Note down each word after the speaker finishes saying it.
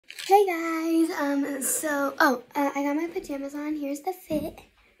Hey guys, I got my pajamas on. Here's the fit.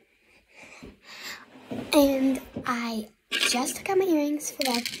 And I just took out my earrings for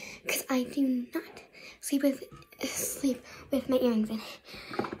bed because I do not sleep with my earrings in.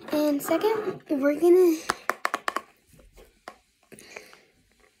 And second, what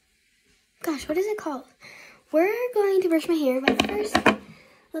is it called? We're going to brush my hair, but first,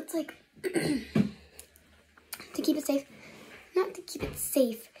 let's to keep it safe. Not to keep it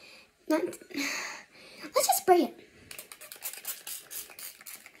safe. Let's just spray it.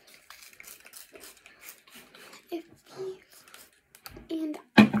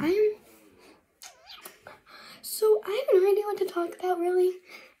 I have no idea what to talk about, really.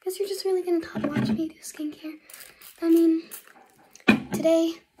 Guess you're just really gonna watch me do skincare. I mean,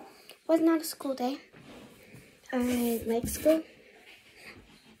 today was not a school day. I like school.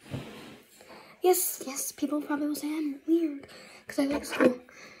 Yes, people probably will say I'm weird because I like school.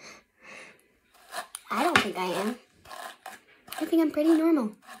 I don't think I am. I think I'm pretty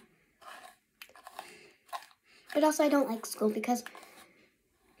normal. But also I don't like school because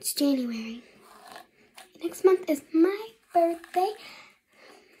it's January. Next month is my birthday.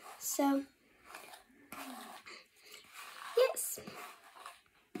 So, yes.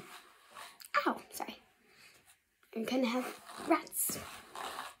 Ow, sorry. I kind of have rats.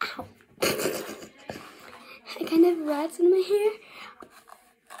 Ow. I kind of have rats in my hair.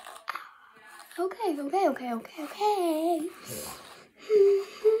 Okay.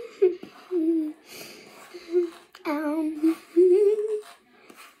 Ow.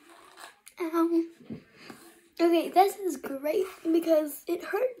 Ow. Okay, this is great because it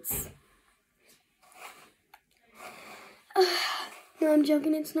hurts. No, I'm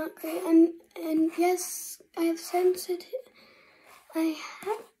joking, it's not great. And yes, I have sensitive, I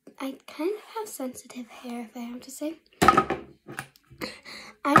kind of have sensitive hair, if I have to say.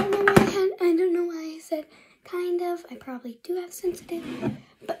 I don't know why I said kind of. I probably do have sensitive,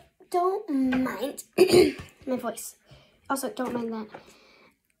 but don't mind my voice. Also, don't mind that.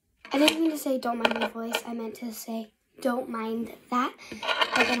 I didn't mean to say don't mind my voice. I meant to say don't mind that.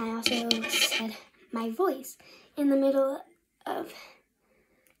 But then I also said my voice in the middle of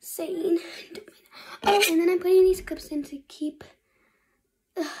saying don't mind. Oh, and then I'm putting these clips in to keep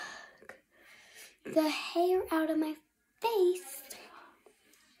the hair out of my face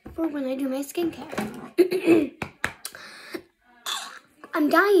for when I do my skincare. I'm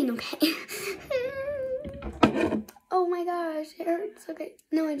dying, okay? Oh my gosh, it hurts. Okay,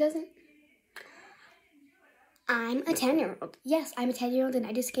 no, it doesn't. I'm a 10-year-old. Yes, I'm a 10-year-old and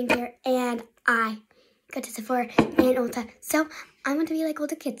I do skincare and I go to Sephora and Ulta. So I want to be like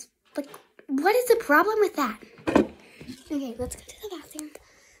older kids. Like, what is the problem with that? Okay, let's go to the bathroom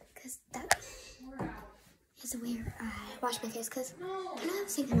because that is where I wash my face because I don't have a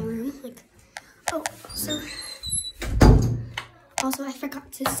sink in my room. Like, oh, also I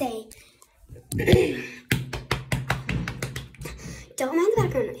forgot to say. Don't mind the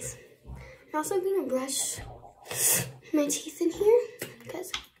background noise. I'm also going to brush my teeth in here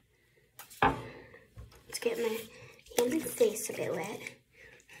because let's get my hands and face a bit wet.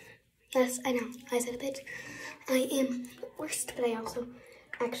 Yes, I know, I said a bit. I am the worst, but I also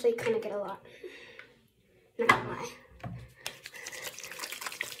actually kind of get a lot. Not gonna lie.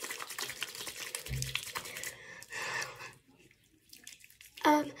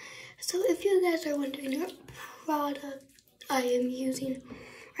 So if you guys are wondering what product I am using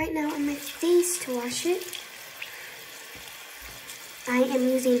right now on my face to wash it, I am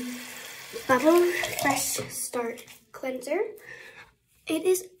using Bubble Fresh Start Cleanser. It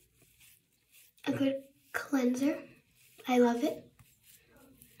is a good cleanser. I love it.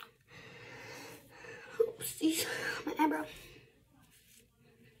 Oopsies, my eyebrow.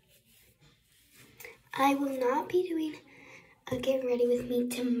 I will not be doing a get ready with me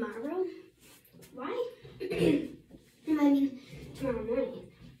tomorrow. Why? I mean, tomorrow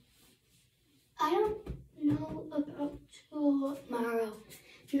morning. I don't know about tomorrow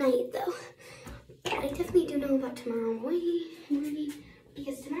night, though. But I definitely do know about tomorrow morning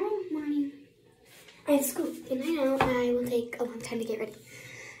because tomorrow morning I have school, and I know I will take a long time to get ready.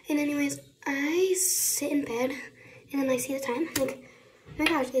 And anyways, I sit in bed, and then I see the time. I'm like, oh my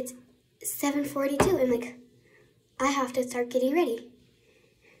gosh, it's 7:42. I'm like, I have to start getting ready.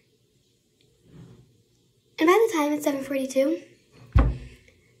 And by the time it's 7:42,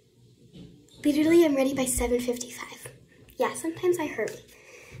 literally I'm ready by 7:55. Yeah, sometimes I hurry.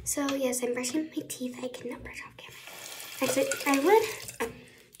 So yes, I'm brushing my teeth. I cannot brush off camera. Actually, I would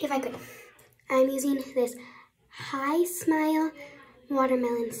if I could. I'm using this High Smile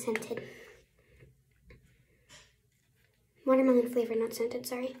watermelon scented. Watermelon flavor, not scented,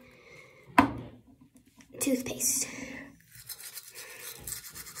 sorry. toothpaste.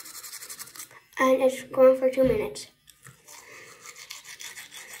 And it's going for 2 minutes.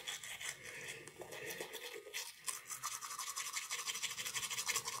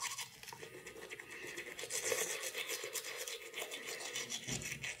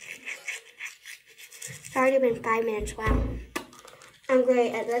 It's already been 5 minutes. Wow. I'm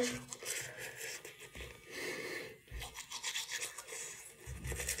great at this.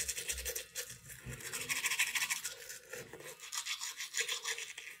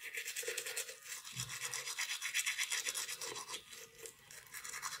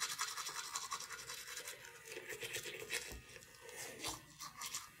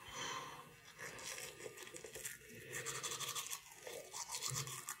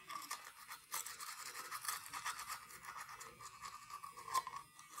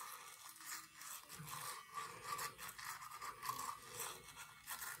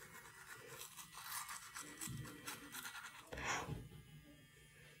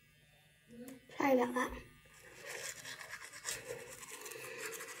 Sorry about that.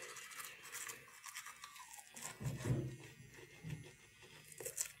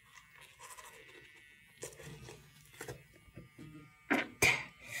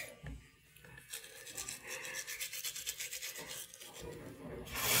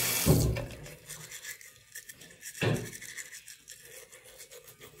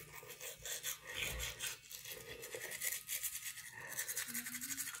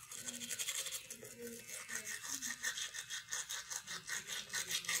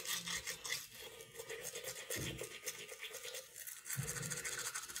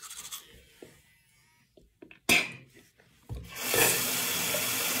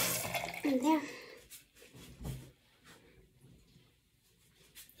 And there.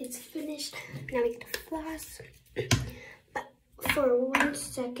 It's finished. Now we get to floss. But for 1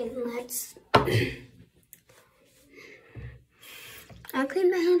 second, let's... I'll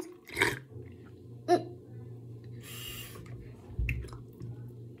clean my hands.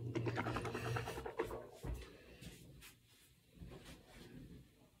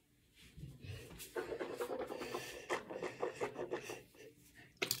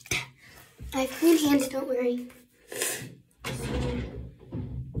 I have clean hands, don't worry.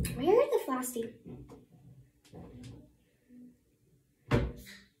 Where is the flossing?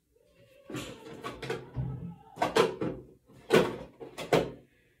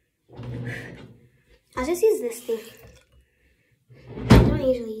 I'll just use this thing. I don't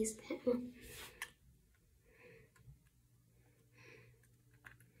usually use that.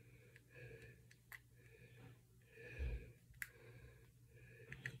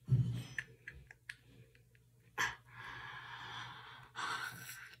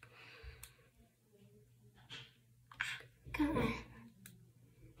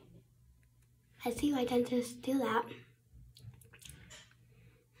 I see why dentists do that.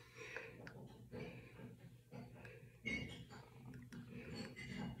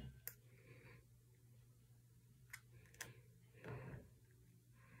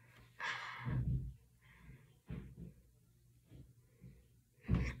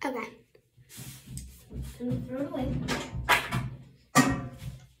 Okay. I'm gonna throw it away.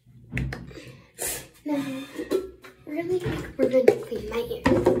 Now, really quick, we're going to clean my ear.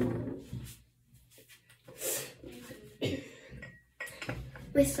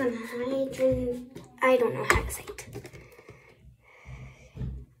 With some hydrant, I don't know how to say it.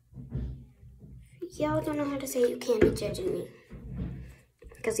 If y'all don't know how to say it, you can't be judging me.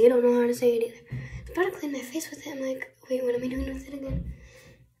 Because you don't know how to say it either. I'm about to clean my face with it. I'm like, wait, what am I doing with it again?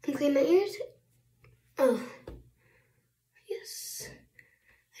 And clean my ears. Oh, yes.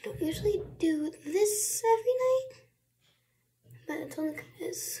 I don't usually do this every night, but it's only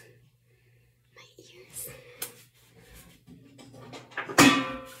because my ears.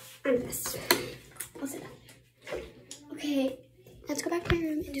 I'm this. I'll sit down. Okay, let's go back to my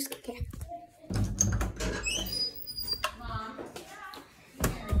room and just get care.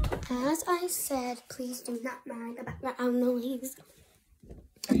 As I said, please do not mind the background noise.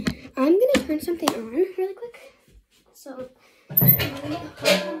 I'm gonna turn something on really quick. So, I'm gonna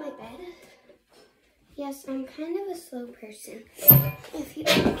hop on my bed. Yes, I'm kind of a slow person, if you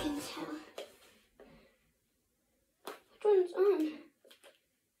can tell. Which one's on?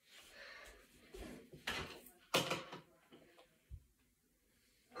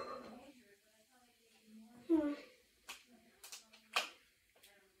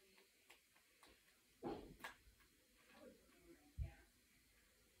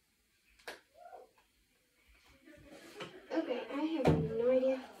 Okay, I have no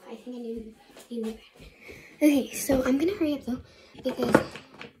idea. I think I need that. Okay, so I'm gonna hurry up though,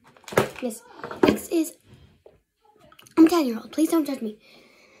 because this is 10-year-old. Please don't judge me.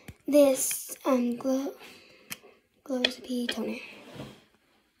 This Glow Recipe toner.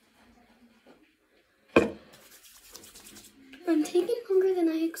 I'm taking longer than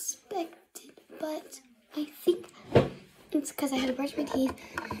I expected, but I think it's because I had to brush my teeth,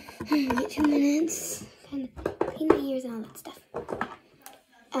 wait 2 minutes, and clean my ears and all that stuff.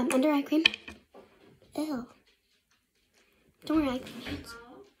 Under eye cream. Ew. Don't wear eye cream hands.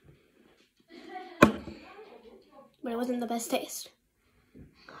 But it wasn't the best taste.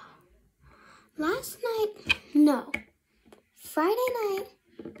 Last night, no. Friday night,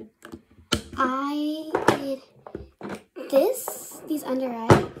 I did these under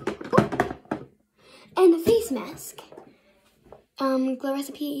eye, and a face mask. Glow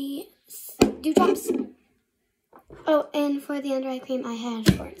Recipe Dewdrops. Oh, and for the under eye cream, I had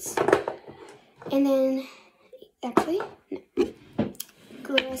shorts. And then, actually, no.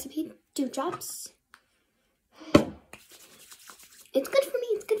 Glow Recipe Dewdrops. It's good for me,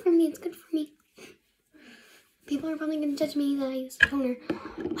 it's good for me, it's good for me. People are probably going to judge me that I use toner.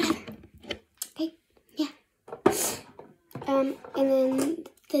 Whatever. Okay, yeah. And then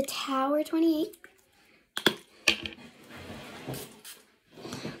the Tower 28.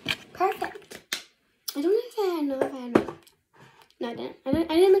 Perfect. I don't know if I had no. No, I didn't. I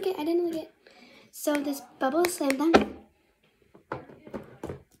didn't look it. So this Bubble Slam Dunk.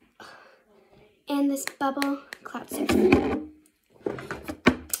 And this Bubble Cloud Surfer.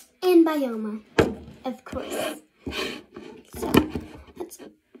 And Bioma, of course. So let's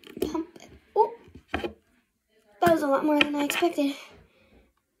pump it. Oh, that was a lot more than I expected.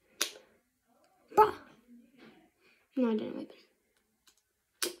 Bruh. No, I didn't wipe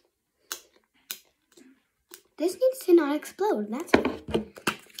it. This needs to not explode. That's all.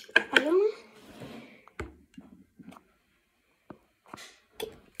 Bioma.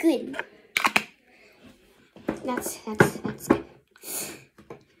 Good. That's good.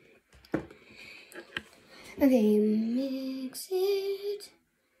 Okay, mix it.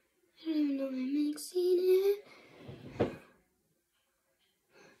 I don't even know I'm mixing it.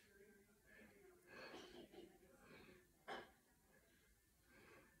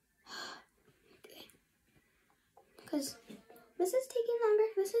 Because this is taking longer.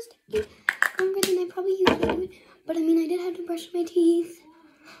 This is taking longer than I probably usually would. But I mean, I did have to brush my teeth.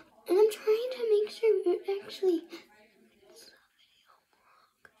 And I'm trying to make sure it actually...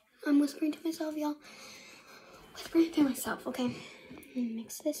 I'm whispering to myself, y'all. Whispering to myself, okay.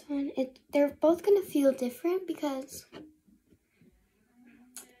 Mix this one. They're both gonna feel different because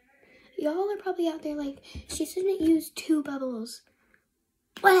y'all are probably out there like, she shouldn't use 2 bubbles.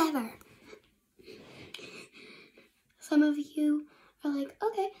 Whatever. Some of you are like,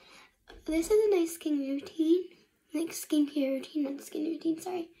 okay, this is a nice skin routine. Like skincare routine, not skin routine,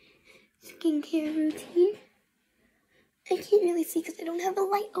 sorry. Skincare routine. I can't really see because I don't have the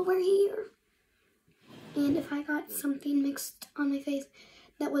light over here. And if I got something mixed on my face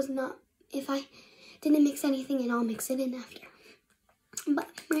that was not, if I didn't mix anything, and I'll mix it in after. But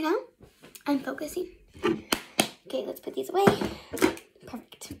right now, I'm focusing. Okay, let's put these away.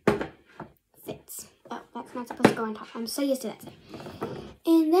 Perfect. Fits. Oh, that's not supposed to go on top. I'm so used to that.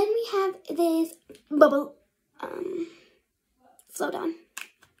 And then we have this bubble float on.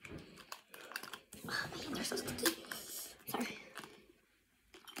 Oh, my hands are so sticky. Sorry.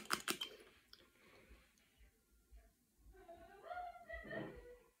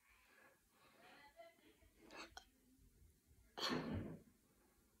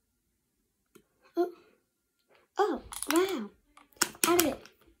 Oh, wow. Out of it.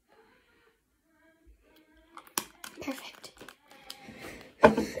 Perfect.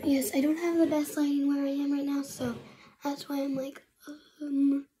 Yes, I don't have the best lighting where I am right now, so that's why I'm like, what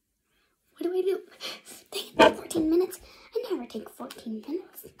do I do? Dang it, 14 minutes. I never take 14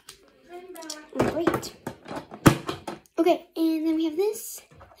 minutes. Great. Okay, and then we have this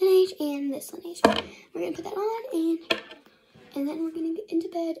Laneige and this Laneige. We're going to put that on, and then we're going to get into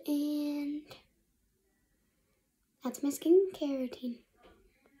bed, and that's my skincare routine.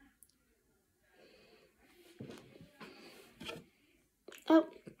 Oh,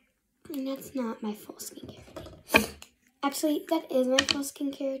 and that's not my full skincare routine. Actually, that is my full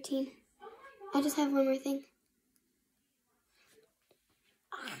skincare routine. I just have one more thing.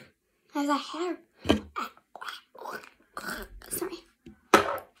 How's that hair? Sorry.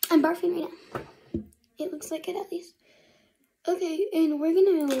 I'm barfing right now. It looks like it at least. Okay, and we're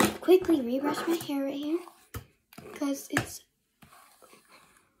gonna quickly rebrush my hair right here. Because it's...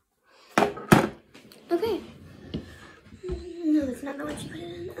 Okay. No, that's not the one she put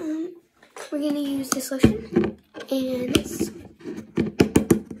it in. We're gonna use this lotion. And this.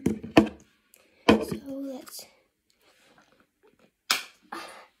 So let's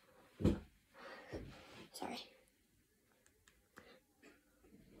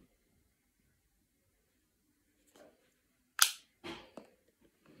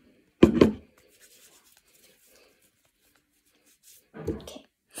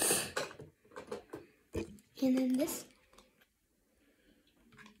And then this.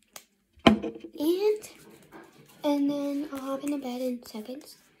 And then I'll hop into bed in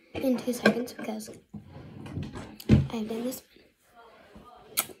 2 seconds because I've done this one.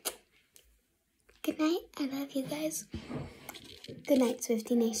 Good night. I love you guys. Good night,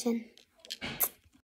 Swifty Nation.